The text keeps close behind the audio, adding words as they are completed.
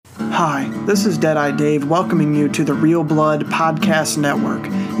Hi, this is Deadeye Dave welcoming you to the Real Blood Podcast Network.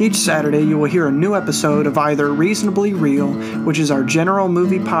 Each Saturday you will hear a new episode of either Reasonably Real, which is our general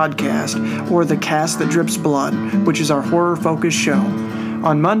movie podcast, or The Cast That Drips Blood, which is our horror-focused show.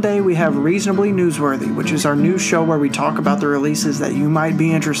 On Monday, we have Reasonably Newsworthy, which is our news show where we talk about the releases that you might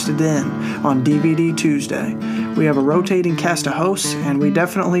be interested in on DVD Tuesday. We have a rotating cast of hosts, and we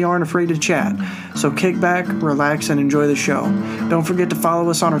definitely aren't afraid to chat. So kick back, relax, and enjoy the show. Don't forget to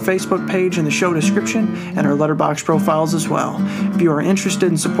follow us on our Facebook page in the show description and our Letterboxd profiles as well. If you are interested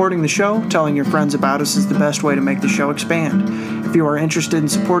in supporting the show, telling your friends about us is the best way to make the show expand. If you are interested in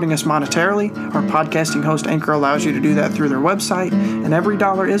supporting us monetarily, our podcasting host Anchor allows you to do that through their website, and every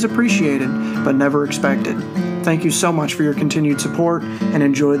dollar is appreciated, but never expected. Thank you so much for your continued support, and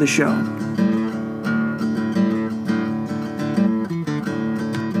enjoy the show.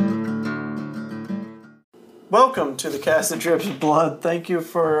 Welcome to the Cast That Drips Blood. Thank you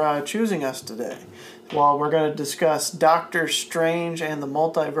for choosing us today. Well, we're going to discuss Doctor Strange and the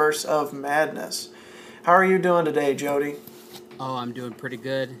Multiverse of Madness. How are you doing today, Jody? Oh, I'm doing pretty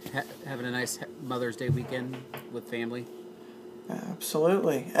good. Having a nice Mother's Day weekend with family.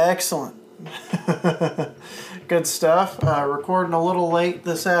 Absolutely. Excellent. Good stuff. Recording a little late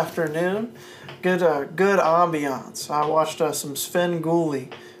this afternoon. Good ambiance. I watched some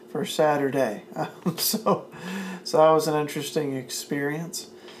Svengoolie for Saturday. So that was an interesting experience.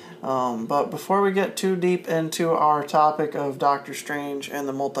 But before we get too deep into our topic of Doctor Strange and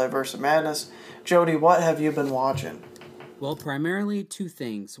the Multiverse of Madness, Jody, what have you been watching? Well, primarily two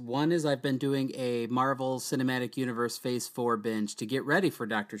things. One is I've been doing a Marvel Cinematic Universe Phase 4 binge to get ready for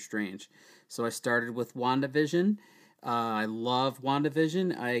Doctor Strange. So I started with WandaVision. I love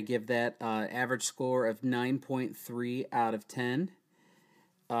WandaVision. I give that average score of 9.3 out of 10.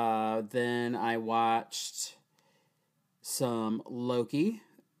 Then I watched some Loki,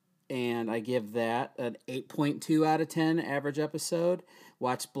 and I give that an 8.2 out of 10 average episode.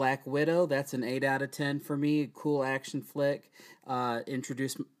 Watched Black Widow. That's an 8 out of 10 for me. Cool action flick.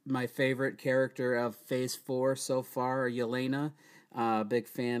 Introduced my favorite character of Phase 4 so far, Yelena. Big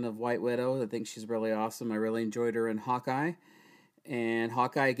fan of White Widow. I think she's really awesome. I really enjoyed her in Hawkeye. And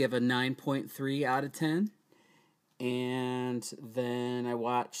Hawkeye I give a 9.3 out of 10. And then I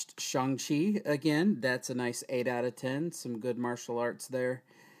watched Shang-Chi again. That's a nice 8 out of 10. Some good martial arts there.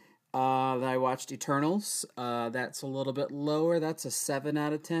 Then I watched Eternals. That's a little bit lower. That's a 7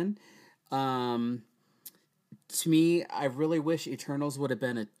 out of 10. To me, I really wish Eternals would have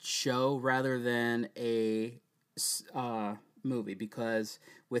been a show rather than a movie, because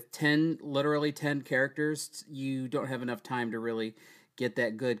with literally 10 characters, you don't have enough time to really get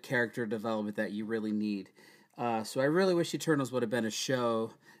that good character development that you really need. So I really wish Eternals would have been a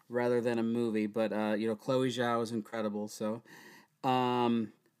show rather than a movie, but Chloe Zhao is incredible. So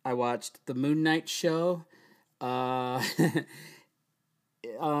I watched the Moon Knight show. Give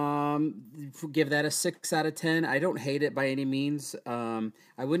that a 6 out of 10. I don't hate it by any means. I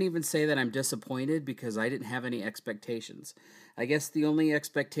wouldn't even say that I'm disappointed because I didn't have any expectations. I guess the only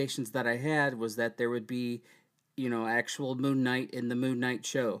expectations that I had was that there would be, actual Moon Knight in the Moon Knight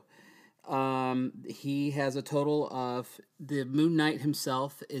show. He has a total of, the Moon Knight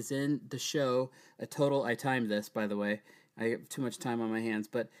himself is in the show, I timed this, by the way. I have too much time on my hands,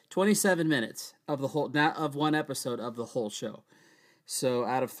 but 27 minutes of the whole, not of one episode, of the whole show. So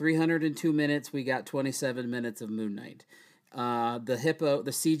out of 302 minutes, we got 27 minutes of Moon Knight. The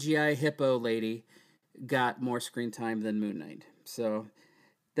CGI hippo lady got more screen time than Moon Knight. So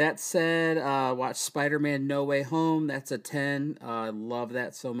that said, watch Spider-Man No Way Home. That's a 10. I love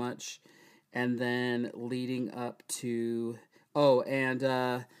that so much. And then leading up to,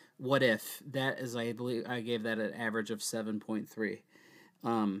 What If? That is, I believe, I gave that an average of 7.3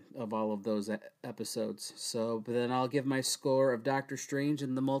 of all of those episodes. So, but then I'll give my score of Doctor Strange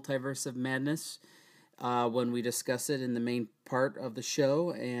and the Multiverse of Madness when we discuss it in the main part of the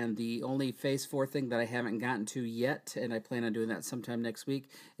show. And the only Phase 4 thing that I haven't gotten to yet, and I plan on doing that sometime next week,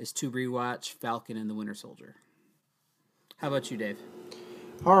 is to rewatch Falcon and the Winter Soldier. How about you, Dave?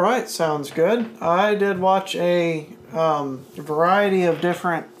 All right, sounds good. I did watch a variety of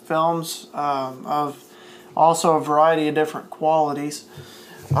different films of also a variety of different qualities.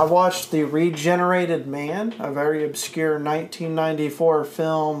 I watched The Regenerated Man, a very obscure 1994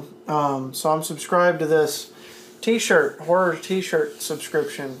 film. So I'm subscribed to this horror t-shirt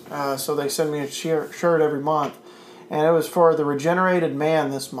subscription. So they send me a shirt every month. And it was for The Regenerated Man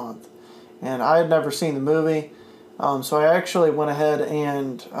this month. And I had never seen the movie. So I actually went ahead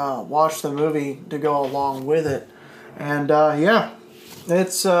and watched the movie to go along with it. And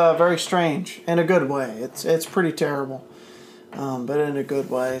it's very strange in a good way. It's pretty terrible. but in a good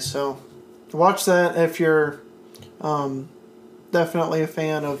way. So watch that if you're definitely a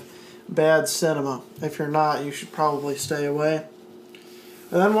fan of bad cinema. If you're not, you should probably stay away.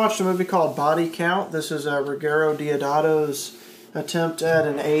 I then watched a movie called Body Count. This is Ruggero Deodato's attempt at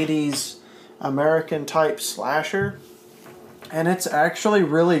an 80s American-type slasher. And it's actually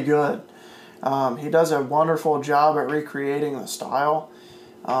really good. He does a wonderful job at recreating the style.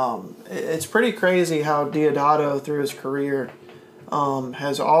 It's pretty crazy how Deodato, through his career,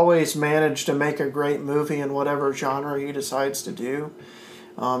 has always managed to make a great movie in whatever genre he decides to do.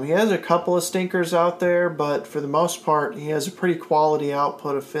 He has a couple of stinkers out there, but for the most part, he has a pretty quality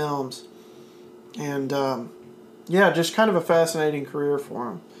output of films. And, just kind of a fascinating career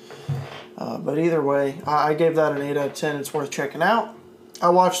for him. But either way, I gave that an 8 out of 10. It's worth checking out. I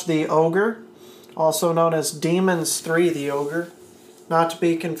watched The Ogre, also known as Demons 3 The Ogre. Not to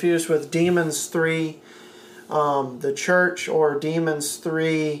be confused with Demons 3 The Church or Demons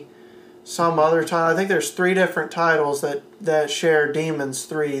 3 some other title. I think there's 3 different titles that share Demons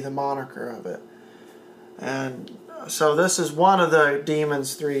 3, the moniker of it. And so this is one of the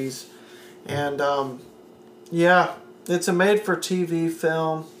Demons 3s. And it's a made-for-TV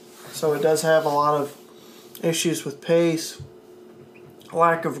film, so it does have a lot of issues with pace,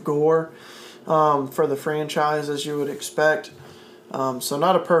 lack of gore for the franchise, as you would expect. So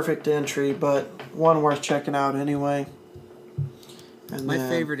not a perfect entry, but one worth checking out anyway. And my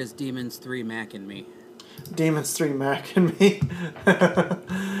favorite is Demons 3 Mac and Me. Demons 3 Mac and Me.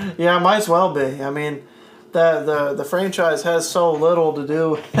 Yeah, might as well be. I mean, the franchise has so little to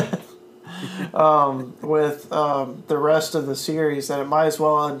do with the rest of the series that it might as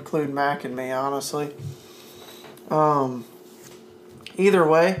well include Mac and Me, honestly. Either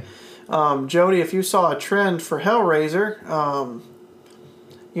way, Jody, if you saw a trend for Hellraiser,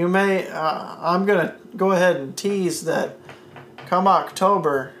 you may, I'm going to go ahead and tease that come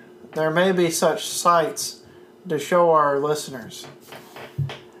October, there may be such sights to show our listeners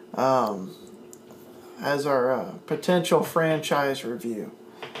as our potential franchise review.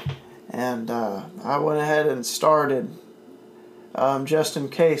 And I went ahead and started just in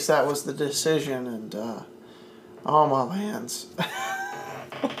case that was the decision. And oh my lands.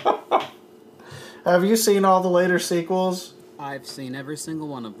 Have you seen all the later sequels? I've seen every single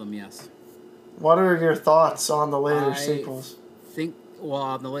one of them, yes. What are your thoughts on the later sequels?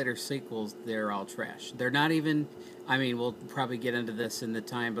 On the later sequels, they're all trash. They're not even, I mean, we'll probably get into this in the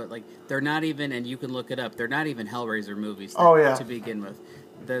time, but like, they're not even, and you can look it up, they're not even Hellraiser movies to begin with.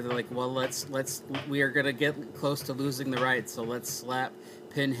 They're like, well, we are going to get close to losing the rights, so let's slap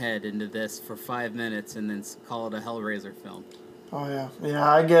Pinhead into this for 5 minutes and then call it a Hellraiser film. Oh, yeah. Yeah,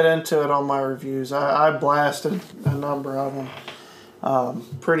 I get into it on my reviews. I blasted a number of them.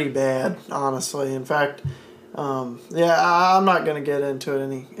 Pretty bad, honestly. In fact, I'm not going to get into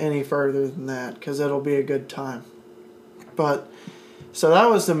it any further than that because it'll be a good time. But, so that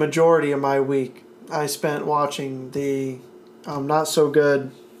was the majority of my week. I spent watching the not so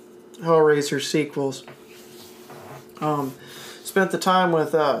good Hellraiser sequels. Spent the time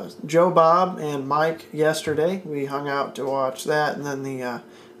with Joe Bob and Mike yesterday. We hung out to watch that and then the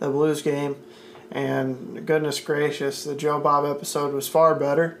Blues game. And goodness gracious, the Joe Bob episode was far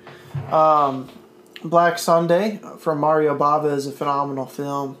better. Black Sunday from Mario Bava is a phenomenal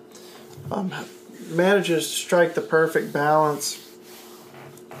film. Manages to strike the perfect balance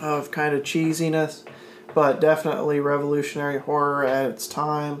of kind of cheesiness, but definitely revolutionary horror at its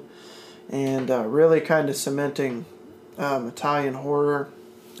time, and really kind of cementing Italian horror.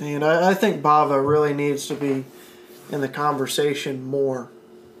 And I think Bava really needs to be in the conversation more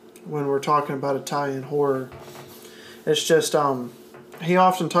when we're talking about Italian horror. It's just he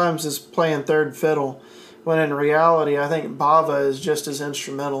oftentimes is playing third fiddle, when in reality I think Bava is just as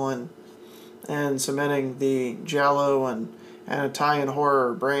instrumental in cementing the Giallo and Italian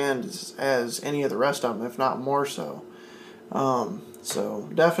horror brand as any of the rest of them, if not more so. So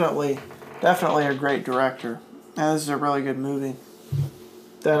definitely a great director. And this is a really good movie.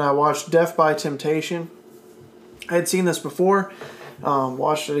 Then I watched Death by Temptation. I had seen this before,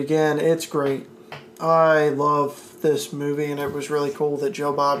 watched it again. It's great. I love this movie, and it was really cool that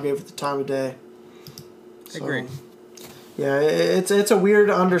Joe Bob gave it the time of day. I agree. Yeah, it's a weird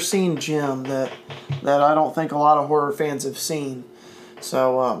underseen gem that I don't think a lot of horror fans have seen.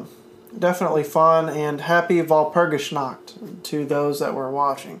 So definitely fun, and happy Walpurgisnacht to those that were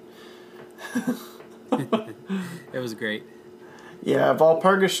watching. It was great. Yeah,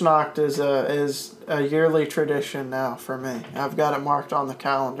 Walpurgisnacht is a yearly tradition now for me. I've got it marked on the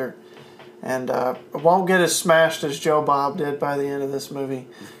calendar. And I won't get as smashed as Joe Bob did by the end of this movie.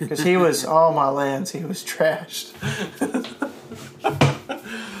 Because he was, oh my lands, he was trashed.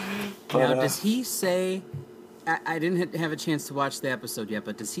 Now, does he say? I didn't have a chance to watch the episode yet,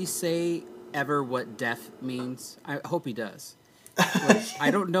 but does he say ever what deaf means? I hope he does. Like,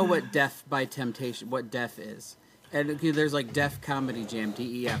 I don't know what Deaf by Temptation, what deaf is. And there's like Def Comedy Jam,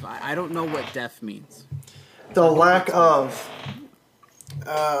 DEF. I don't know what deaf means. The lack of.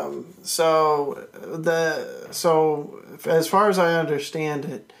 So as far as I understand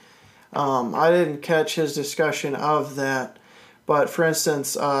it, I didn't catch his discussion of that. But for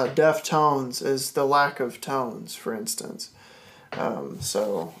instance, deaf tones is the lack of tones, for instance.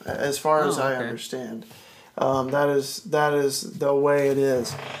 So as far as I understand, that is the way it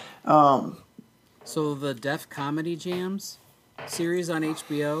is. So the Def Comedy Jams series on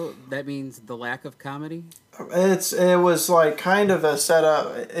HBO, that means the lack of comedy? It was like kind of a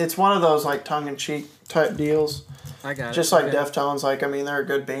setup. It's one of those like tongue-in-cheek type deals. I got it. Just like Deftones, like, I mean, they're a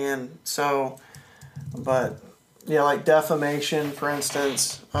good band. So, but yeah, like Defamation, for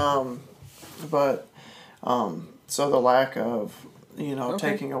instance. So the lack of,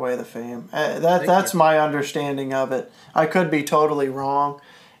 taking away the fame. That's my understanding of it. I could be totally wrong,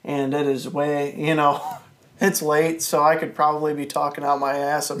 and it is way, it's late, so I could probably be talking out my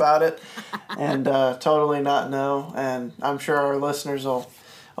ass about it and totally not know. And I'm sure our listeners will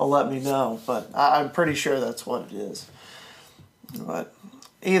let me know, but I'm pretty sure that's what it is. But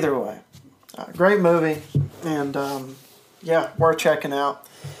either way, great movie, and worth checking out.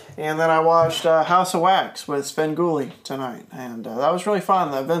 And then I watched House of Wax with Svengoolie tonight, and that was really fun.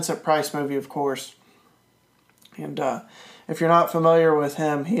 The Vincent Price movie, of course. And if you're not familiar with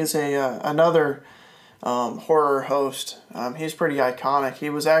him, he's another horror host. He's pretty iconic. He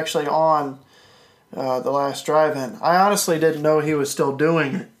was actually on The Last Drive-In. I honestly didn't know he was still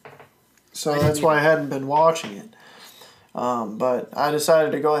doing it, so that's why I hadn't been watching it. But I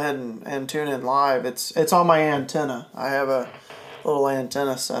decided to go ahead and tune in live. It's on my antenna. I have a little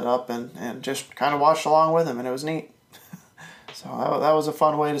antenna set up and just kind of watched along with him, and it was neat. So that was a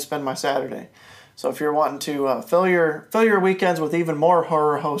fun way to spend my Saturday. So if you're wanting to fill your weekends with even more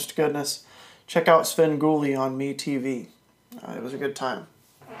horror host goodness, check out Svengoolie on MeTV. It was a good time.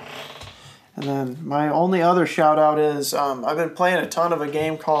 And then my only other shout out is I've been playing a ton of a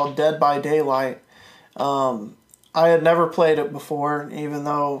game called Dead by Daylight. I had never played it before, even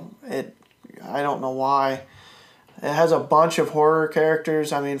though I don't know why. It has a bunch of horror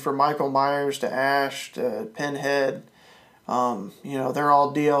characters. I mean, from Michael Myers to Ash to Pinhead. They're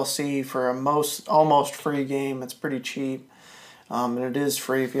all DLC for a almost free game. It's pretty cheap. And it is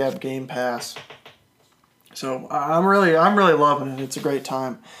free if you have Game Pass. So I'm really loving it. It's a great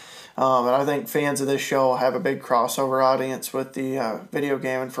time. And I think fans of this show have a big crossover audience with the video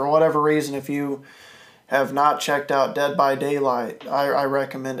game. And for whatever reason, if you have not checked out Dead by Daylight, I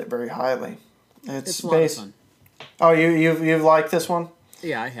recommend it very highly. It's a lot of fun. Oh, you've liked this one?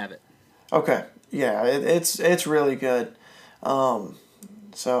 Yeah, I have it. Okay. Yeah, it's really good.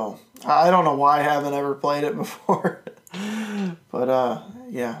 So I don't know why I haven't ever played it before. But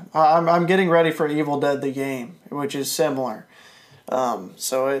I'm getting ready for Evil Dead the game, which is similar.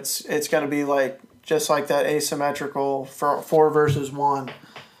 So it's going to be just like that asymmetrical 4 versus 1.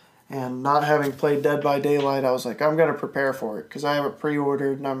 And not having played Dead by Daylight, I was like, I'm going to prepare for it because I have it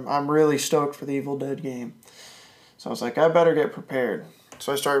pre-ordered and I'm really stoked for the Evil Dead game. So I was like, I better get prepared.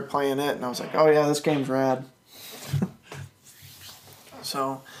 So I started playing it and I was like, oh yeah, this game's rad.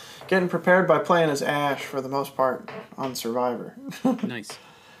 So getting prepared by playing as Ash for the most part on Survivor. Nice.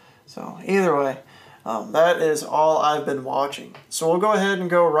 So either way, that is all I've been watching. So we'll go ahead and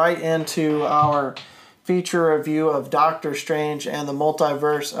go right into our feature review of Doctor Strange and the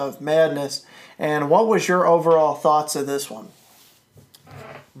Multiverse of Madness. And what was your overall thoughts of this one?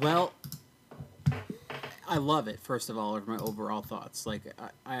 Well, I love it, first of all, are my overall thoughts.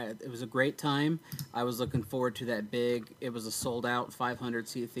 It was a great time. I was looking forward to that it was a sold-out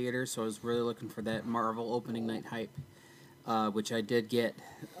 500-seat theater, so I was really looking for that Marvel opening night hype, which I did get.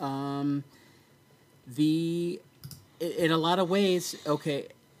 In a lot of ways,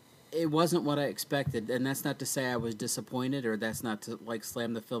 it wasn't what I expected, and that's not to say I was disappointed, or that's not to,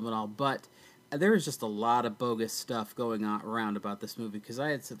 slam the film at all, but there was just a lot of bogus stuff going on around about this movie, because I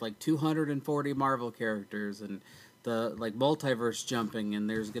had said 240 Marvel characters and the multiverse jumping, and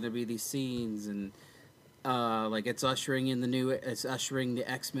there's going to be these scenes, and it's ushering the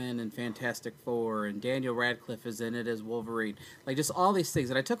X-Men and Fantastic Four, and Daniel Radcliffe is in it as Wolverine, just all these things,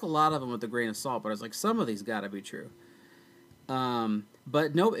 and I took a lot of them with a grain of salt, but I was like, some of these got to be true.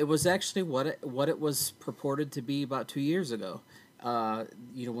 But no, it was actually what it was purported to be about 2 years ago.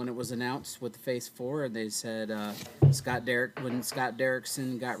 When it was announced with Phase 4, and they said when Scott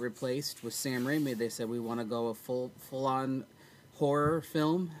Derrickson got replaced with Sam Raimi, they said we want to go a full-on horror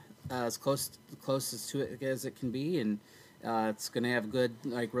film as close to it as it can be, and it's gonna have good,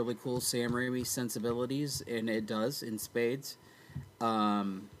 like really cool Sam Raimi sensibilities, and it does in spades. I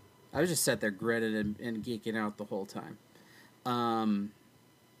was just sat there grinning and geeking out the whole time.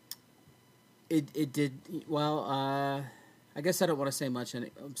 It did well. I guess I don't want to say much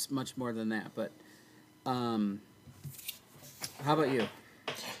more than that, but how about you?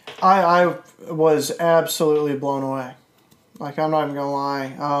 I was absolutely blown away. Like, I'm not even gonna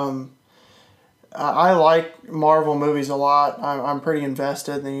lie. I like Marvel movies a lot. I'm pretty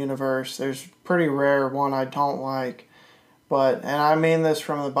invested in the universe. There's pretty rare one I don't like. And I mean this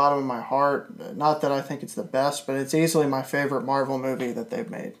from the bottom of my heart. Not that I think it's the best, but it's easily my favorite Marvel movie that they've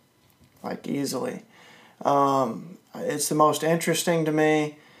made. Like, easily. It's the most interesting to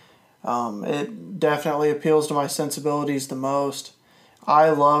me. It definitely appeals to my sensibilities the most. I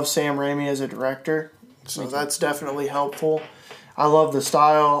love Sam Raimi as a director, so that's definitely helpful. I love the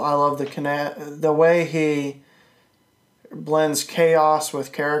style. I love the way he blends chaos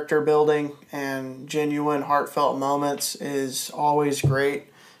with character building and genuine heartfelt moments is always great.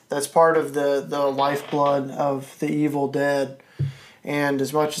 That's part of the lifeblood of The Evil Dead. And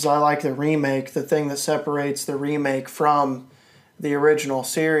as much as I like the remake, the thing that separates the remake from the original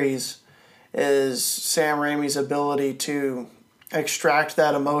series is Sam Raimi's ability to extract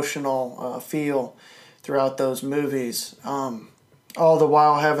that emotional feel throughout those movies. All the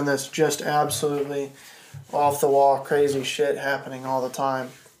while having this just absolutely off-the-wall crazy shit happening all the time.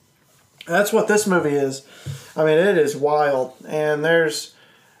 That's what this movie is. I mean, it is wild. And there's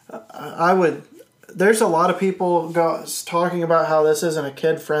a lot of people talking about how this isn't a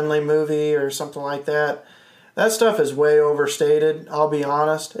kid-friendly movie or something like that. That stuff is way overstated, I'll be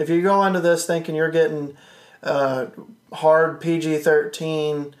honest. If you go into this thinking you're getting hard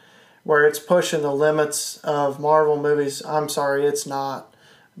PG-13 where it's pushing the limits of Marvel movies, I'm sorry, it's not.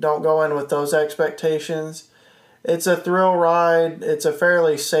 Don't go in with those expectations. It's a thrill ride. It's a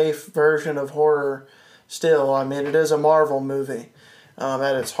fairly safe version of horror still. I mean, it is a Marvel movie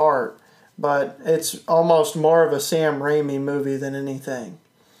at its heart. But it's almost more of a Sam Raimi movie than anything.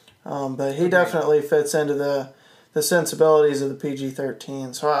 But he definitely fits into the sensibilities of the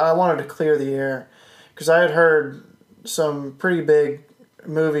PG-13. So I wanted to clear the air. Because I had heard some pretty big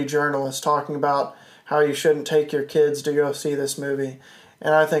movie journalists talking about how you shouldn't take your kids to go see this movie.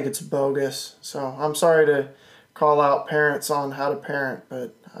 And I think it's bogus. So I'm sorry to call out parents on how to parent,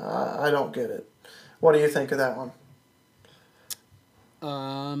 but I don't get it. What do you think of that one?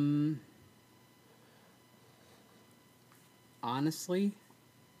 Honestly,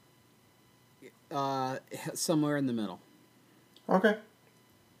 somewhere in the middle. Okay.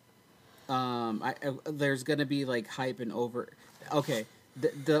 There's gonna be like hype and over. Okay,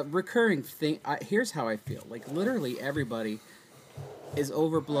 the recurring thing. Here's how I feel. Like literally everybody is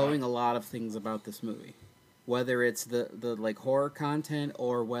overblowing a lot of things about this movie, whether it's the like horror content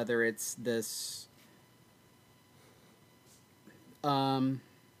or whether it's this. I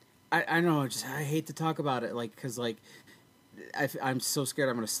don't know. I hate to talk about it, like because like. I'm so scared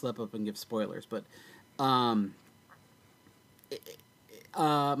I'm going to slip up and give spoilers, but my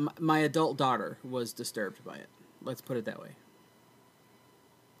adult daughter was disturbed by it. Let's put it that way.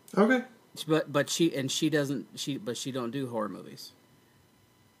 Okay. But she don't do horror movies.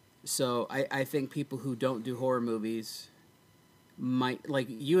 So I think people who don't do horror movies might, like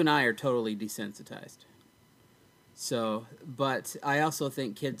you and I are totally desensitized. So, but I also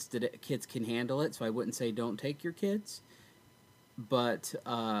think kids can handle it, so I wouldn't say don't take your kids. But,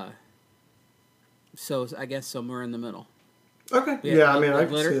 so I guess somewhere in the middle. Okay. Yeah, I mean, I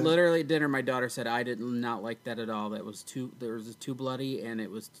literally at dinner, my daughter said I did not like that at all. There was too bloody, and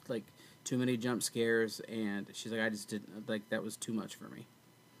it was like too many jump scares, and she's like, I just didn't like that was too much for me.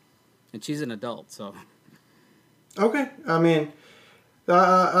 And she's an adult, so. Okay, I mean,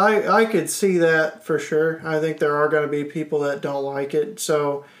 I could see that for sure. I think there are going to be people that don't like it,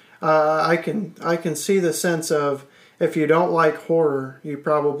 so I can see the sense of. If you don't like horror, you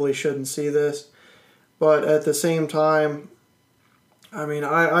probably shouldn't see this. But at the same time, I mean,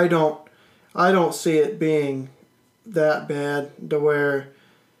 I don't see it being that bad to where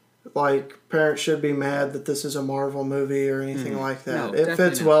like parents should be mad that this is a Marvel movie or anything like that. No, it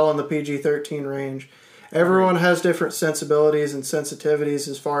fits well in the PG-13 range. Everyone has different sensibilities and sensitivities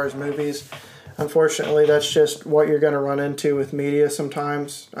as far as movies. Unfortunately, that's just what you're going to run into with media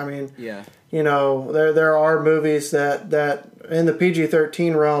sometimes. I mean, yeah. You know, there are movies that in the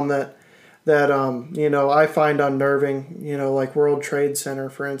PG-13 realm that you know, I find unnerving. You know, like World Trade Center,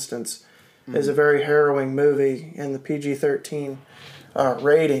 for instance, is a very harrowing movie in the PG-13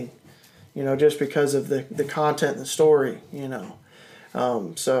 rating. You know, just because of the content and the story. You know,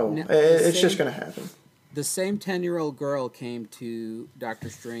 So Now, it's just going to happen. The same 10-year-old girl came to Doctor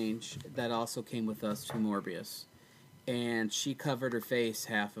Strange that also came with us to Morbius. And she covered her face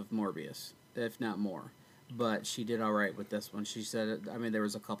half of Morbius, if not more. But she did all right with this one. She said, I mean, there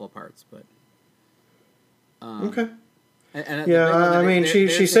was a couple parts, but... Okay. And yeah,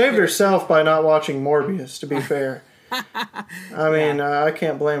 she saved herself by not watching Morbius, to be fair. I mean, I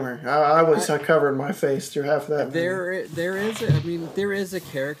can't blame her. I covered my face through half of that movie. There is a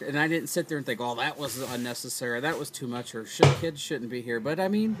character, and I didn't sit there and think, oh, that was unnecessary, that was too much, or kids shouldn't be here. But I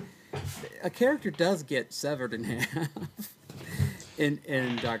mean, a character does get severed in half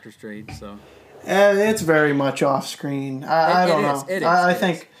in Doctor Strange, so. It's very much off screen. I don't know. I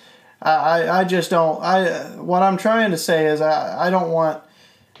think I just don't. What I'm trying to say is I don't want.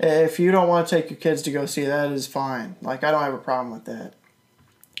 If you don't want to take your kids to go see that, is fine. Like, I don't have a problem with that.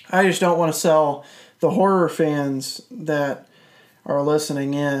 I just don't want to sell the horror fans that are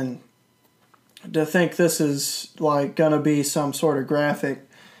listening in to think this is like going to be some sort of graphic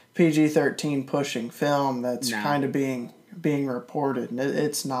PG-13 pushing film that's kind of being reported.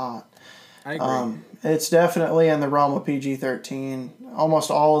 It's not. I agree. It's definitely in the realm of PG-13.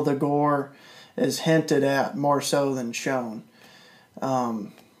 Almost all of the gore is hinted at more so than shown.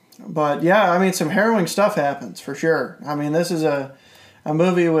 But yeah, I mean, some harrowing stuff happens for sure. I mean, this is a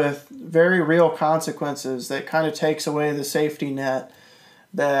movie with very real consequences that kind of takes away the safety net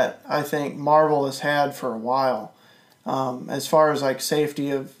that I think Marvel has had for a while, as far as like safety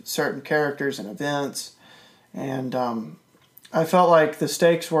of certain characters and events. And I felt like the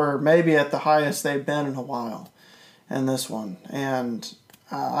stakes were maybe at the highest they've been in a while in this one. And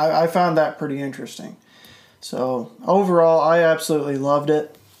I found that pretty interesting. So overall, I absolutely loved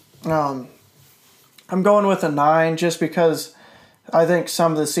it. I'm going with a 9 just because I think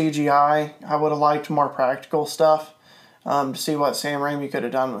some of the CGI, I would have liked more practical stuff to see what Sam Raimi could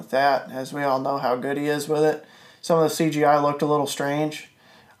have done with that, as we all know how good he is with it. Some of the CGI looked a little strange,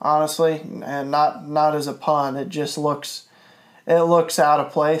 honestly, and not as a pun. It just looks out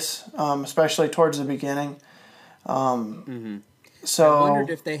of place, especially towards the beginning. So I wondered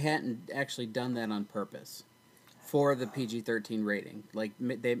if they hadn't actually done that on purpose for the PG-13 rating. Like,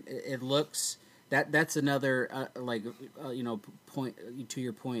 it looks that's another point to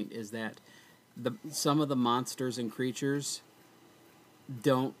your point, is that some of the monsters and creatures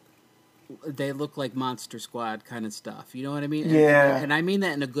they look like Monster Squad kind of stuff. You know what I mean? Yeah. And I mean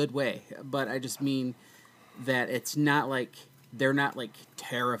that in a good way, but I just mean that it's not like they're not like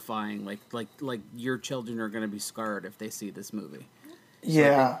terrifying, like your children are going to be scarred if they see this movie. So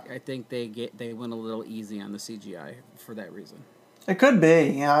yeah, I think they went a little easy on the CGI for that reason. it could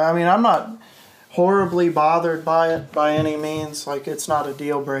be. Yeah, I mean, I'm not horribly bothered by it by any means. Like, it's not a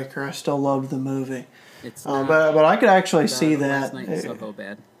deal breaker. I still loved the movie. It's not, but I could actually see that. Last Night in Soho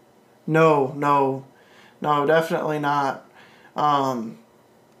bad. No, definitely not.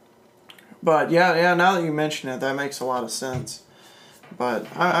 But yeah. Now that you mention it, that makes a lot of sense. But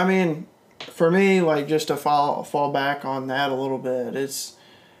I mean, for me, like, just to fall back on that a little bit, it's,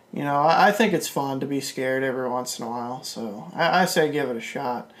 I think it's fun to be scared every once in a while. So I say give it a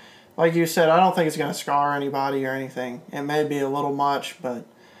shot. Like you said, I don't think it's going to scar anybody or anything. It may be a little much, but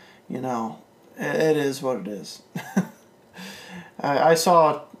it is what it is. I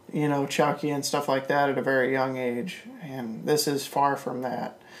saw Chucky and stuff like that at a very young age, and this is far from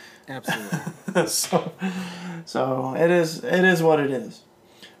that. Absolutely. so it is what it is.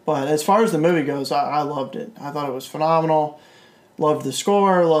 But as far as the movie goes, I loved it. I thought it was phenomenal. Loved the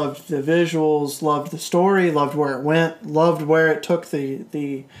score, loved the visuals, loved the story, loved where it went, loved where it took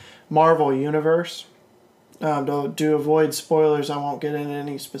the Marvel universe. To avoid spoilers, I won't get into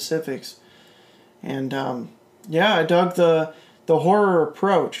any specifics. And I dug the horror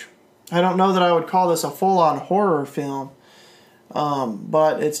approach. I don't know that I would call this a full-on horror film,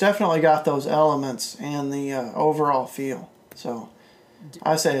 but it's definitely got those elements and the overall feel. So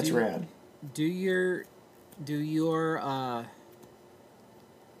I say it's rad. Do your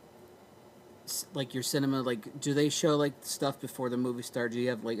like your cinema, like, do they show like stuff before the movie starts? Do you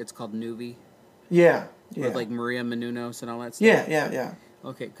have, like, it's called Nuvi? Yeah. With like Maria Menounos and all that stuff. Yeah.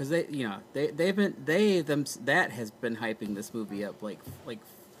 Okay, because that has been hyping this movie up like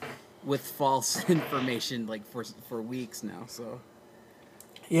with false information like for weeks now. So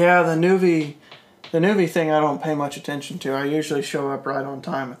yeah, the Nuvi thing I don't pay much attention to. I usually show up right on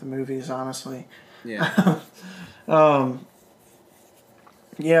time at the movies, honestly. Yeah.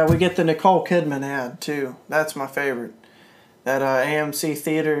 Yeah, we get the Nicole Kidman ad too. That's my favorite. That AMC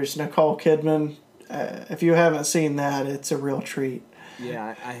Theaters Nicole Kidman. If you haven't seen that, it's a real treat.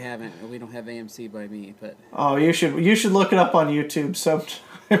 Yeah, I haven't. We don't have AMC by me, but Oh, you should look it up on YouTube. So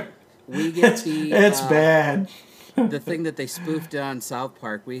we get the it's bad. The thing that they spoofed on South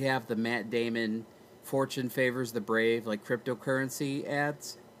Park. We have the Matt Damon "Fortune Favors the Brave" like cryptocurrency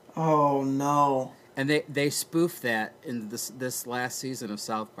ads. Oh no! And they spoofed that in this last season of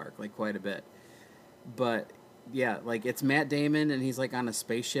South Park like quite a bit. But yeah, like it's Matt Damon and he's like on a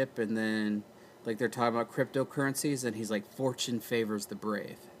spaceship and then like they're talking about cryptocurrencies and he's like fortune favors the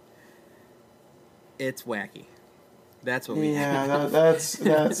brave. It's wacky. That's what we have.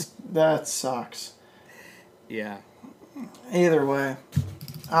 That sucks. Yeah. Either way,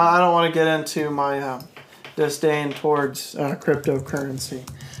 I don't want to get into my disdain towards cryptocurrency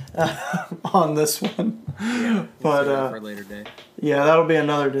on this one. Yeah, but for a later day. Yeah, that'll be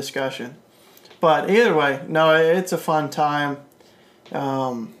another discussion. But either way, no, it's a fun time.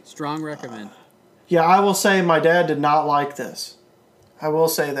 Strong recommend. Yeah, I will say my dad did not like this. I will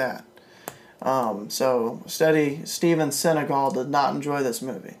say that. So Steven Senegal did not enjoy this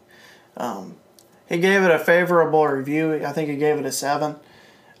movie. He gave it a favorable review. I think he gave it a 7.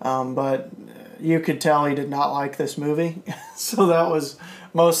 But you could tell he did not like this movie. So that was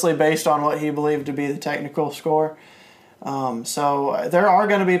mostly based on what he believed to be the technical score. So there are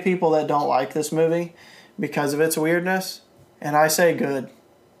going to be people that don't like this movie because of its weirdness. And I say good.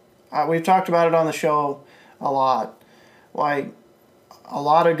 We've talked about it on the show a lot. Like, a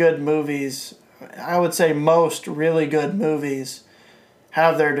lot of good movies, I would say most really good movies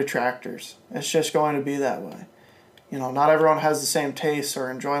have their detractors. It's just going to be that way. You know, not everyone has the same tastes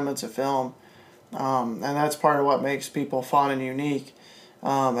or enjoyments of film. And that's part of what makes people fun and unique.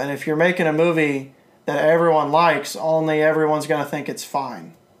 And if you're making a movie that everyone likes, only everyone's going to think it's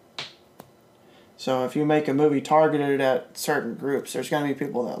fine. So if you make a movie targeted at certain groups, there's going to be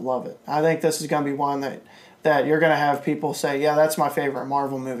people that love it. I think this is going to be one that you're going to have people say, yeah, that's my favorite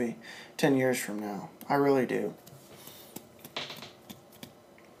Marvel movie 10 years from now. I really do.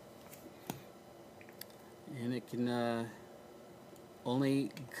 And it can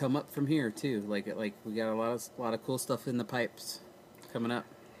only come up from here too. Like we got a lot of cool stuff in the pipes coming up.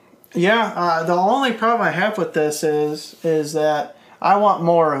 Yeah, the only problem I have with this is that I want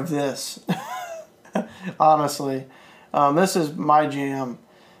more of this. Honestly, this is my jam.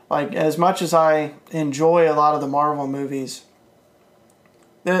 Like, as much as I enjoy a lot of the Marvel movies,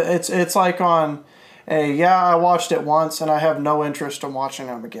 it's like on I watched it once and I have no interest in watching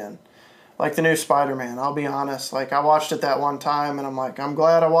them again. Like the new Spider-Man, I'll be honest. Like, I watched it that one time and I'm like, I'm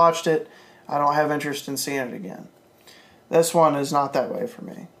glad I watched it. I don't have interest in seeing it again. This one is not that way for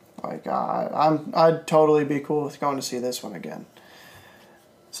me. Like, I'd totally be cool with going to see this one again.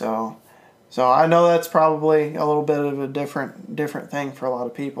 So I know that's probably a little bit of a different thing for a lot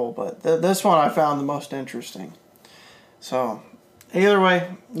of people, but this one I found the most interesting. So either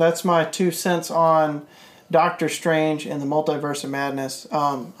way, that's my 2 cents on Doctor Strange and the Multiverse of Madness.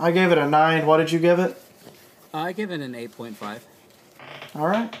 I gave it a 9. What did you give it? I give it an 8.5. All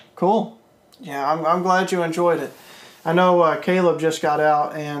right, cool. Yeah, I'm glad you enjoyed it. I know Caleb just got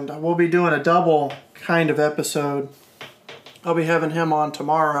out, and we'll be doing a double kind of episode. I'll be having him on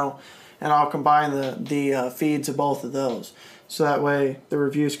tomorrow, and I'll combine the feeds of both of those. So that way the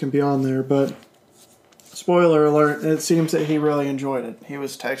reviews can be on there. But spoiler alert, it seems that he really enjoyed it. He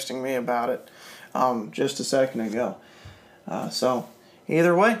was texting me about it just a second ago. So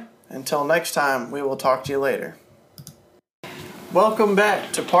either way, until next time, we will talk to you later. Welcome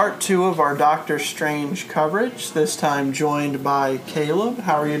back to part 2 of our Doctor Strange coverage, this time joined by Caleb.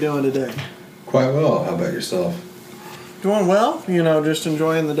 How are you doing today? Quite well. How about yourself? Doing well. You know, just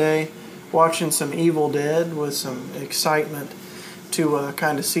enjoying the day, watching some Evil Dead with some excitement to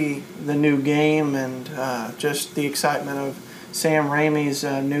kind of see the new game and just the excitement of Sam Raimi's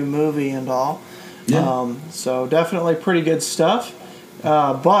new movie and all. Yeah. So definitely pretty good stuff.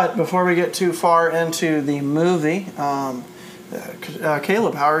 But before we get too far into the movie,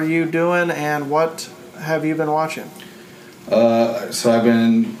 Caleb, how are you doing and what have you been watching? So I've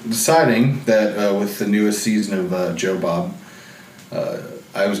been deciding that with the newest season of Joe Bob,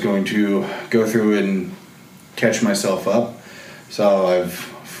 I was going to go through and catch myself up. So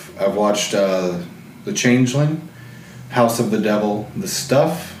I've watched The Changeling, House of the Devil, The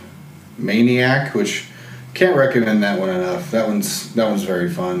Stuff, Maniac, which can't recommend that one enough. That one's very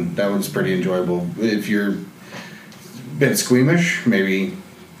fun. That one's pretty enjoyable. If you're a bit squeamish, maybe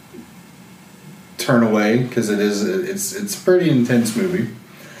turn away because it's a pretty intense movie.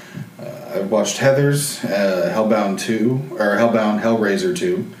 I've watched Heathers, Hellbound 2 or Hellraiser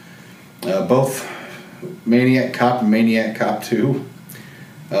 2, both Maniac Cop and Maniac Cop 2,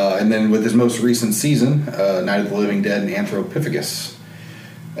 and then with his most recent season, Night of the Living Dead and Anthropophagus.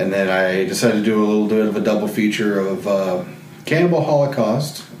 And then I decided to do a little bit of a double feature of Cannibal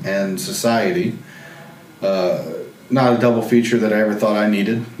Holocaust and Society. Not a double feature that I ever thought I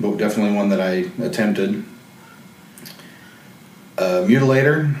needed, but definitely one that I attempted.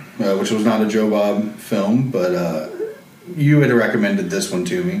 Mutilator, which was not a Joe Bob film, but you had recommended this one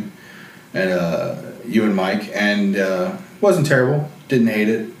to me, and you and Mike, and wasn't terrible. Didn't hate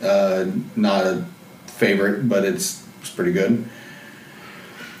it. Not a favorite, but it's pretty good.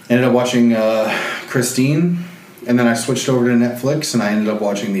 Ended up watching Christine, and then I switched over to Netflix, and I ended up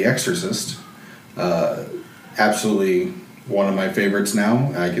watching The Exorcist. Absolutely one of my favorites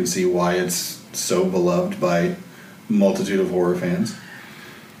now. I can see why it's so beloved by a multitude of horror fans.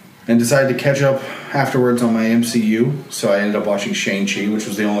 And decided to catch up afterwards on my MCU, so I ended up watching Shang-Chi, which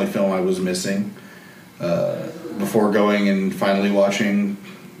was the only film I was missing, before going and finally watching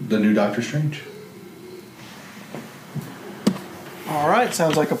the new Doctor Strange. All right,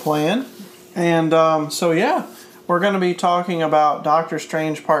 sounds like a plan. And so, yeah, we're going to be talking about Doctor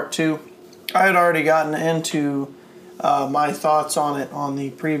Strange Part 2. I had already gotten into my thoughts on it on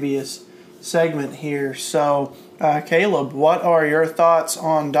the previous segment here. So, Caleb, what are your thoughts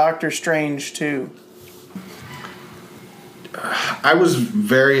on Doctor Strange 2? I was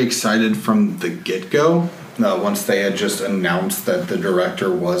very excited from the get-go, once they had just announced that the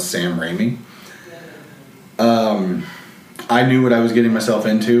director was Sam Raimi. I knew what I was getting myself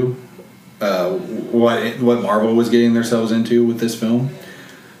into, what Marvel was getting themselves into with this film,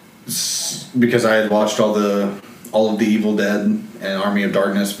 because I had watched all of the Evil Dead and Army of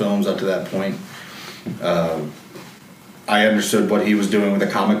Darkness films up to that point. I understood what he was doing with a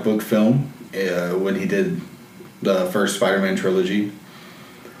comic book film when he did the first Spider-Man trilogy,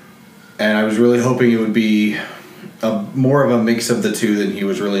 and I was really hoping it would be more of a mix of the two than he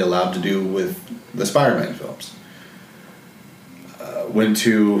was really allowed to do with the Spider-Man films. Went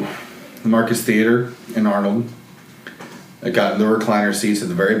to the Marcus Theater in Arnold. I got the recliner seats at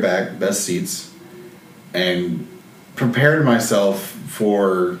the very back, best seats, and prepared myself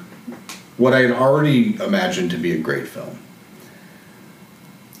for what I had already imagined to be a great film.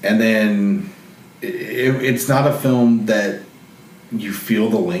 And then it's not a film that you feel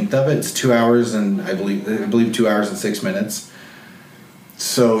the length of it. It's 2 hours and I believe 2 hours and 6 minutes.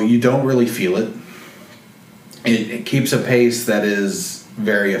 So you don't really feel it. It keeps a pace that is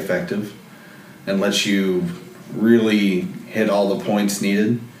very effective and lets you really hit all the points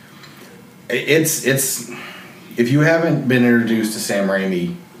needed. It's if you haven't been introduced to Sam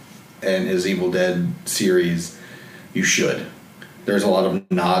Raimi and his Evil Dead series, you should. There's a lot of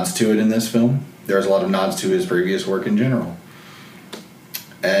nods to it in this film. There's a lot of nods to his previous work in general.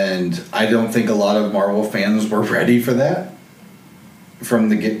 And I don't think a lot of Marvel fans were ready for that from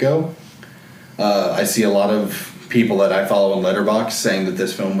the get-go. I see a lot of people that I follow on Letterboxd saying that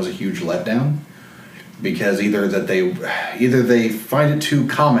this film was a huge letdown because either they find it too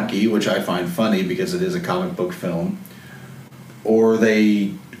comic-y, which I find funny because it is a comic book film, or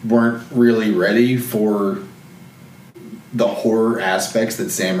they weren't really ready for the horror aspects that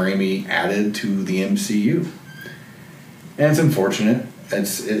Sam Raimi added to the MCU. And it's unfortunate.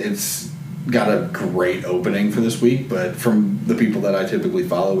 It's got a great opening for this week, but from the people that I typically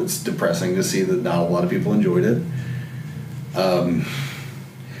follow, it's depressing to see that not a lot of people enjoyed it.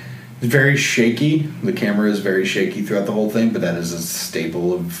 It's very shaky. The camera is very shaky throughout the whole thing, but that is a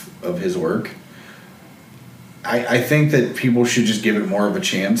staple of his work. I think that people should just give it more of a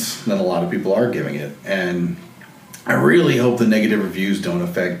chance than a lot of people are giving it, and I really hope the negative reviews don't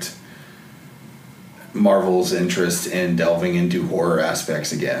affect Marvel's interest in delving into horror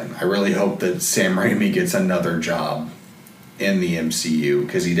aspects again. I really hope that Sam Raimi gets another job in the MCU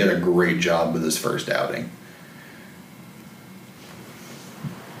because he did a great job with his first outing.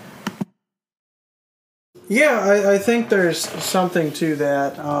 Yeah, I think there's something to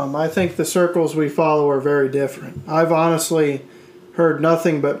that. I think the circles we follow are very different. I've honestly heard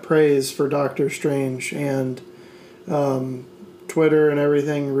nothing but praise for Doctor Strange, and Twitter and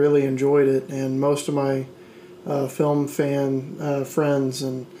everything really enjoyed it, and most of my film fan friends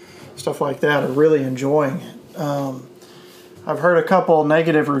and stuff like that are really enjoying it. I've heard a couple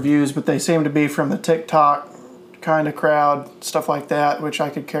negative reviews, but they seem to be from the TikTok kind of crowd, stuff like that, which I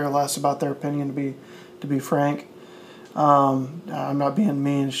could care less about their opinion, to be frank. I'm not being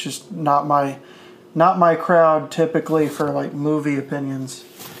mean. It's just not my crowd typically for like movie opinions.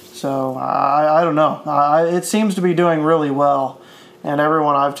 So I don't know. It seems to be doing really well, and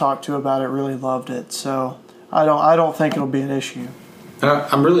everyone I've talked to about it really loved it. So I don't think it'll be an issue.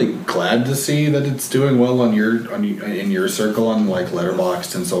 I'm really glad to see that it's doing well in your circle on like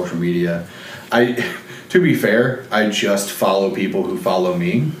Letterboxd and social media. To be fair, I just follow people who follow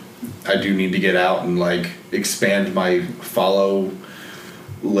me. I do need to get out and like expand my follow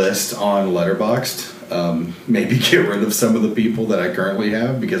list on Letterboxd. Maybe get rid of some of the people that I currently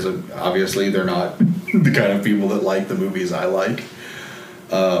have because obviously they're not the kind of people that like the movies I like.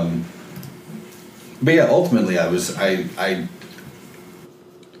 But yeah, ultimately everyone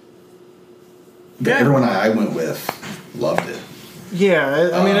I went with loved it.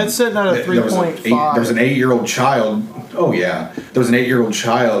 Yeah, I mean, it's sitting at a 3.5. There was an 8-year-old child. Oh, yeah. There was an 8-year-old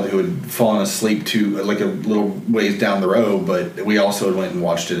child who had fallen asleep to like a little ways down the road, but we also went and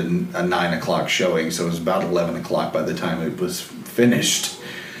watched it in a 9 o'clock showing, so it was about 11 o'clock by the time it was finished.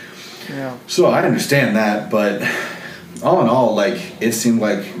 Yeah. So I understand that, but all in all, like, it seemed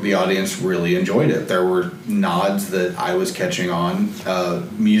like the audience really enjoyed it. There were nods that I was catching on,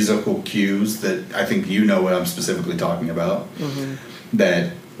 musical cues that I think you know what I'm specifically talking about,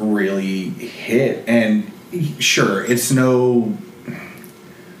 that really hit. And sure, it's no...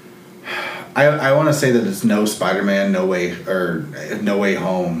 I want to say that it's no Spider-Man, No Way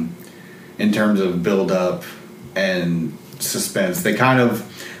Home in terms of build-up and suspense.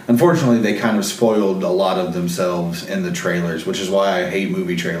 Unfortunately, they kind of spoiled a lot of themselves in the trailers, which is why I hate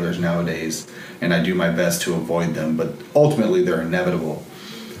movie trailers nowadays, and I do my best to avoid them, but ultimately they're inevitable.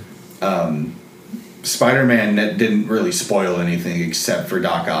 Spider-Man didn't really spoil anything except for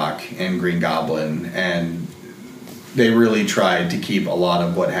Doc Ock and Green Goblin, and they really tried to keep a lot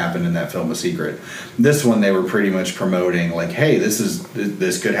of what happened in that film a secret. This one, they were pretty much promoting, like, hey,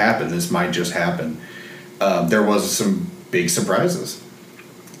 this could happen, this might just happen. There was some big surprises.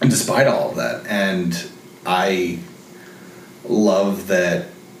 And despite all of that, and I love that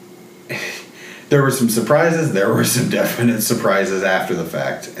there were some surprises, there were some definite surprises after the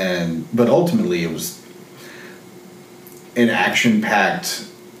fact, but ultimately it was an action-packed,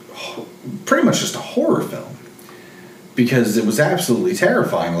 pretty much just a horror film, because it was absolutely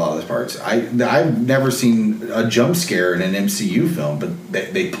terrifying a lot of the parts. I've never seen a jump scare in an MCU film, but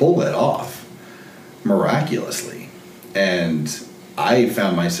they pulled it off miraculously, and I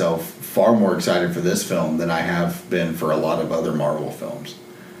found myself far more excited for this film than I have been for a lot of other Marvel films.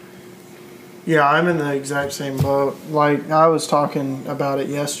 Yeah, I'm in the exact same boat. Like, I was talking about it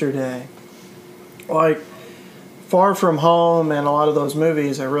yesterday. Like, Far From Home and a lot of those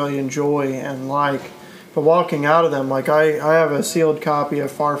movies I really enjoy, and like, but walking out of them, like, I have a sealed copy of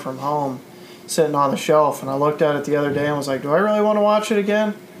Far From Home sitting on the shelf, and I looked at it the other day and was like, do I really want to watch it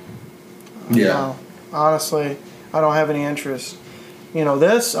again? Yeah. No, honestly, I don't have any interest. You know,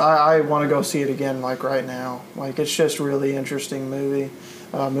 this, I want to go see it again, like, right now. Like, it's just really interesting movie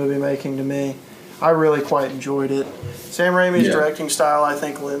making to me. I really quite enjoyed it. Sam Raimi's directing style, I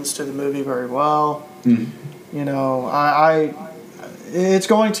think, lends to the movie very well. You know, it's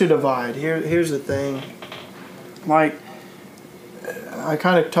going to divide. Here's the thing. Like, I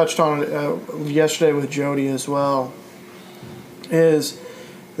kind of touched on it yesterday with Jody as well, this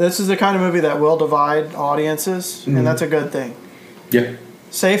is the kind of movie that will divide audiences, and that's a good thing. Yeah.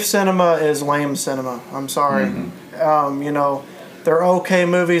 Safe cinema is lame cinema. I'm sorry. You know, they're okay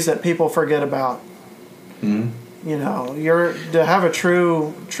movies that people forget about. You know, to have a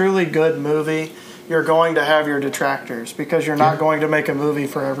truly good movie, you're going to have your detractors, because you're not going to make a movie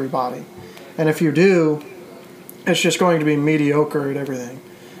for everybody. And if you do, it's just going to be mediocre at everything.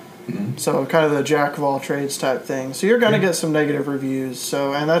 So kind of the jack of all trades type thing. So you're going to get some negative reviews.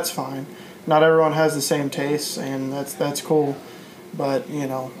 And that's fine. Not everyone has the same tastes, and that's cool. But, you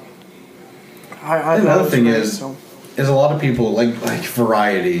know, another thing is a lot of people like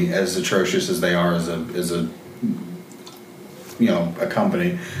Variety, as atrocious as they are as a you know, a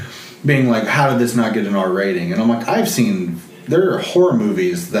company, being like, how did this not get an R rating? And I'm like, there are horror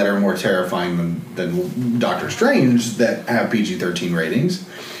movies that are more terrifying than Doctor Strange that have PG-13 ratings.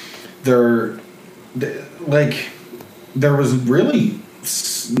 There was really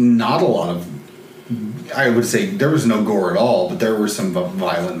not a lot of, I would say there was no gore at all, but there were some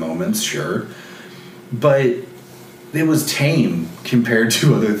violent moments, sure. But it was tame compared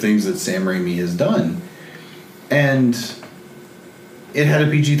to other things that Sam Raimi has done. And it had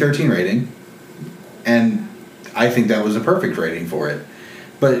a PG-13 rating, and I think that was a perfect rating for it.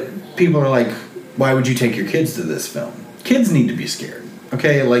 But people are like, why would you take your kids to this film? Kids need to be scared,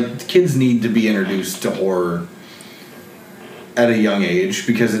 okay? Like, kids need to be introduced to horror at a young age,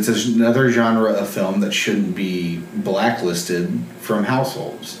 because it's another genre of film that shouldn't be blacklisted from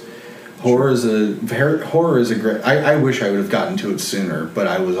households. Horror is a great... I wish I would have gotten to it sooner, but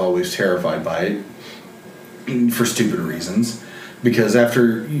I was always terrified by it for stupid reasons. Because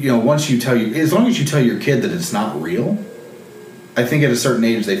after, you know, as long as you tell your kid that it's not real, I think at a certain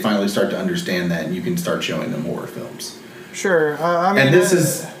age they finally start to understand that, and you can start showing them horror films. Sure. I mean, and this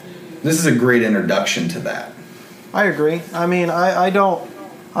is a great introduction to that. I agree. I mean,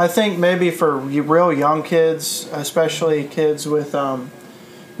 I think maybe for real young kids, especially kids with,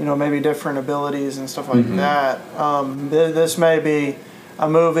 maybe different abilities and stuff like that, this may be a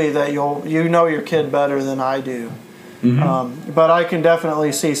movie that you know your kid better than I do. But I can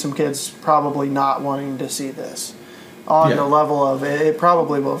definitely see some kids probably not wanting to see this on the level of it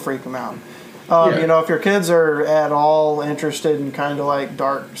probably will freak them out. If your kids are at all interested in kind of like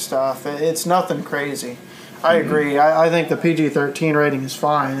dark stuff, it's nothing crazy. I agree. I think the PG-13 rating is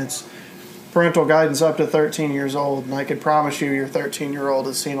fine. It's parental guidance up to 13 years old, and I can promise you your 13-year-old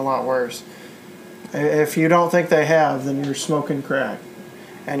has seen a lot worse. If you don't think they have, then you're smoking crack,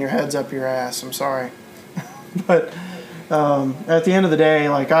 and your head's up your ass. I'm sorry. But at the end of the day,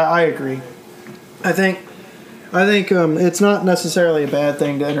 like I agree. I think it's not necessarily a bad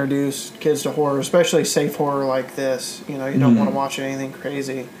thing to introduce kids to horror, especially safe horror like this. You don't want to watch anything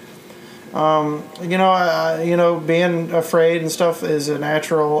crazy. Being afraid and stuff is a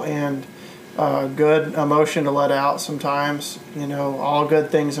natural and good emotion to let out sometimes. All good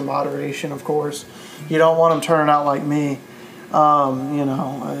things in moderation, of course. You don't want them turning out like me,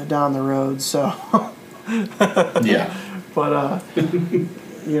 down the road. So, yeah. But,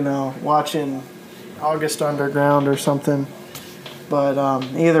 watching August Underground or something. But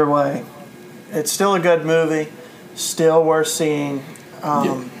either way, it's still a good movie, still worth seeing.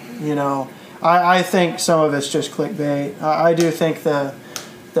 I think some of it's just clickbait. I do think the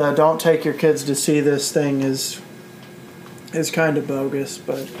don't take your kids to see this thing is kind of bogus,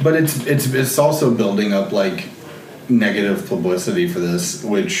 but it's also building up like negative publicity for this,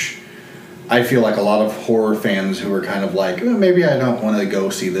 which I feel like a lot of horror fans who are kind of like, maybe I don't want to go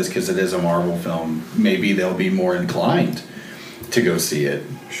see this because it is a Marvel film. Maybe they'll be more inclined to go see it.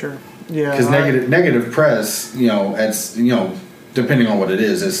 Sure. Yeah. Because negative press, it's depending on what it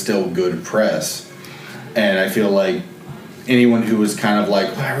is still good press. And I feel like anyone who is kind of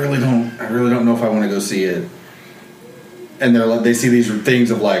like, I really don't know if I want to go see it, and they see these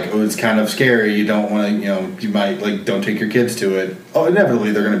things of like, it's kind of scary, you don't want to, you might like, don't take your kids to it. Oh,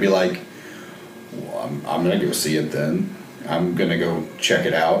 inevitably they're going to be like, well, I'm going to go see it then. I'm going to go check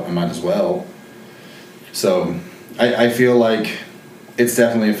it out. I might as well. So I feel like it's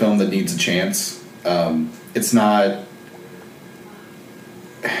definitely a film that needs a chance. It's not.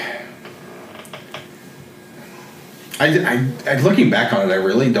 Looking back on it, I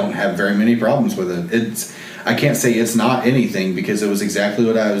really don't have very many problems with it. I can't say it's not anything because it was exactly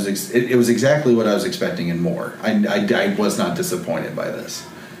what I was. It was exactly what I was expecting and more. I was not disappointed by this.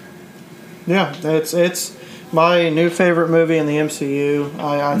 Yeah, it's my new favorite movie in the MCU.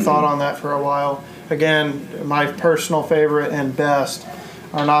 I thought on that for a while. Again, my personal favorite and best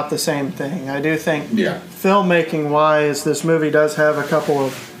are not the same thing. I do think filmmaking-wise, this movie does have a couple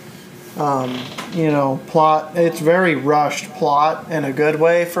of plot. It's very rushed plot in a good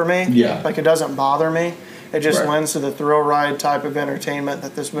way for me. Yeah. Like, it doesn't bother me. It just lends to the thrill ride type of entertainment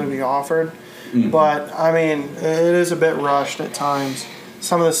that this movie offered. But, I mean, it is a bit rushed at times.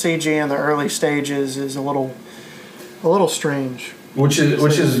 Some of the CG in the early stages is a little strange. Which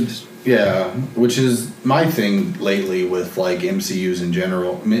is my thing lately with, like, MCU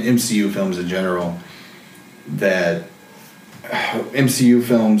films in general, that MCU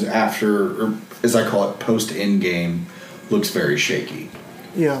films after, or as I call it, post-Endgame, looks very shaky.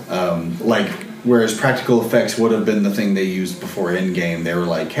 Yeah. Whereas practical effects would have been the thing they used before Endgame. They were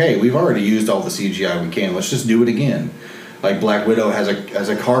like, hey, we've already used all the CGI we can. Let's just do it again. Like, Black Widow has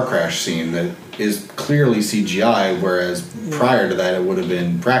a car crash scene that is clearly CGI, whereas prior to that it would have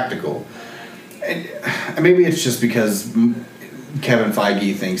been practical. And maybe it's just because Kevin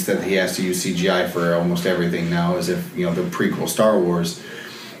Feige thinks that he has to use CGI for almost everything now, as if, the prequel Star Wars.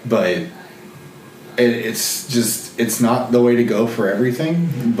 But it's not the way to go for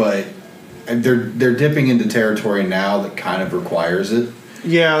everything. But they're dipping into territory now that kind of requires it.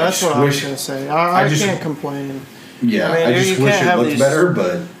 Yeah, that's what I was going to say. I can't complain. Yeah, I just wish it looked better,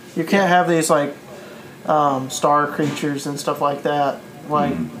 but you can't have these like star creatures and stuff like that,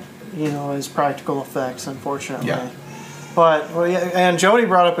 like as practical effects, unfortunately. Yeah. But and Jody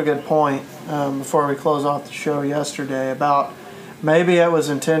brought up a good point before we close off the show yesterday about maybe it was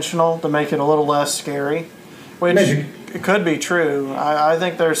intentional to make it a little less scary, which it could be true. I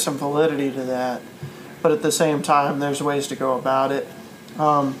think there's some validity to that, but at the same time, there's ways to go about it.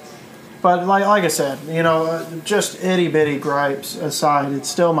 But like I said, just itty bitty gripes aside, it's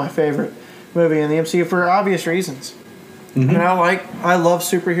still my favorite movie in the MCU for obvious reasons. I love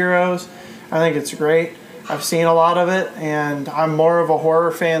superheroes. I think it's great. I've seen a lot of it, and I'm more of a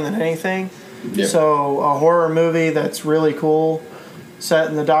horror fan than anything. Yep. So a horror movie that's really cool, set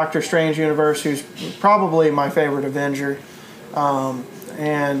in the Doctor Strange universe, who's probably my favorite Avenger.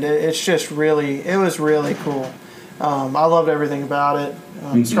 And it's just it was really cool. I loved everything about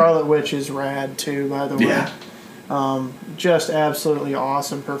it. Scarlet Witch is rad too, by the way. Yeah. Just absolutely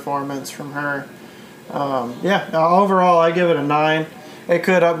awesome performance from her. Overall I give it a 9. It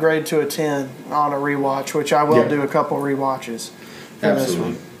could upgrade to a 10 on a rewatch, which I will do a couple rewatches for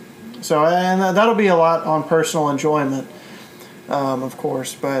Absolutely. this one. So, and that'll be a lot on personal enjoyment, of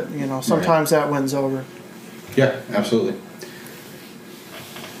course, but sometimes that wins over. Yeah, absolutely.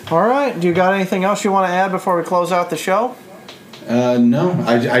 All right. Do you got anything else you want to add before we close out the show? No.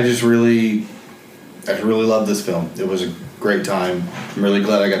 I just really love this film. It was a great time. I'm really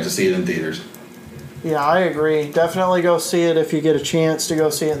glad I got to see it in theaters. Yeah, I agree. Definitely go see it if you get a chance to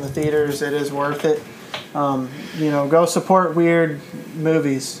go see it in the theaters. It is worth it. Go support weird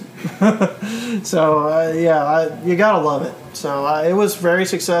movies. So, you got to love it. So, it was very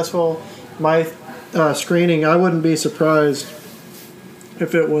successful. My screening, I wouldn't be surprised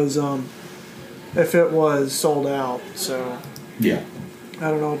if it was sold out. So, yeah.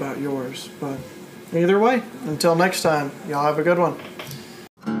 I don't know about yours, but either way, until next time, y'all have a good one.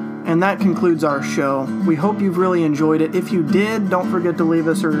 And that concludes our show. We hope you've really enjoyed it. If you did, don't forget to leave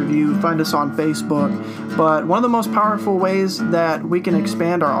us a review. Find us on Facebook. But one of the most powerful ways that we can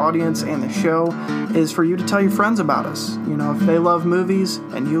expand our audience and the show is for you to tell your friends about us. If they love movies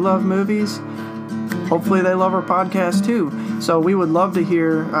and you love movies, hopefully they love our podcast too. So we would love to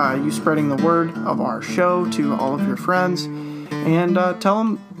hear you spreading the word of our show to all of your friends. And tell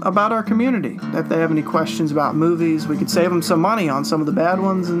them about our community. If they have any questions about movies, we could save them some money on some of the bad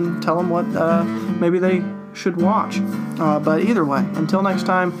ones and tell them what maybe they should watch. But either way, until next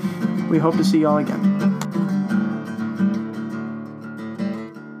time, we hope to see y'all again.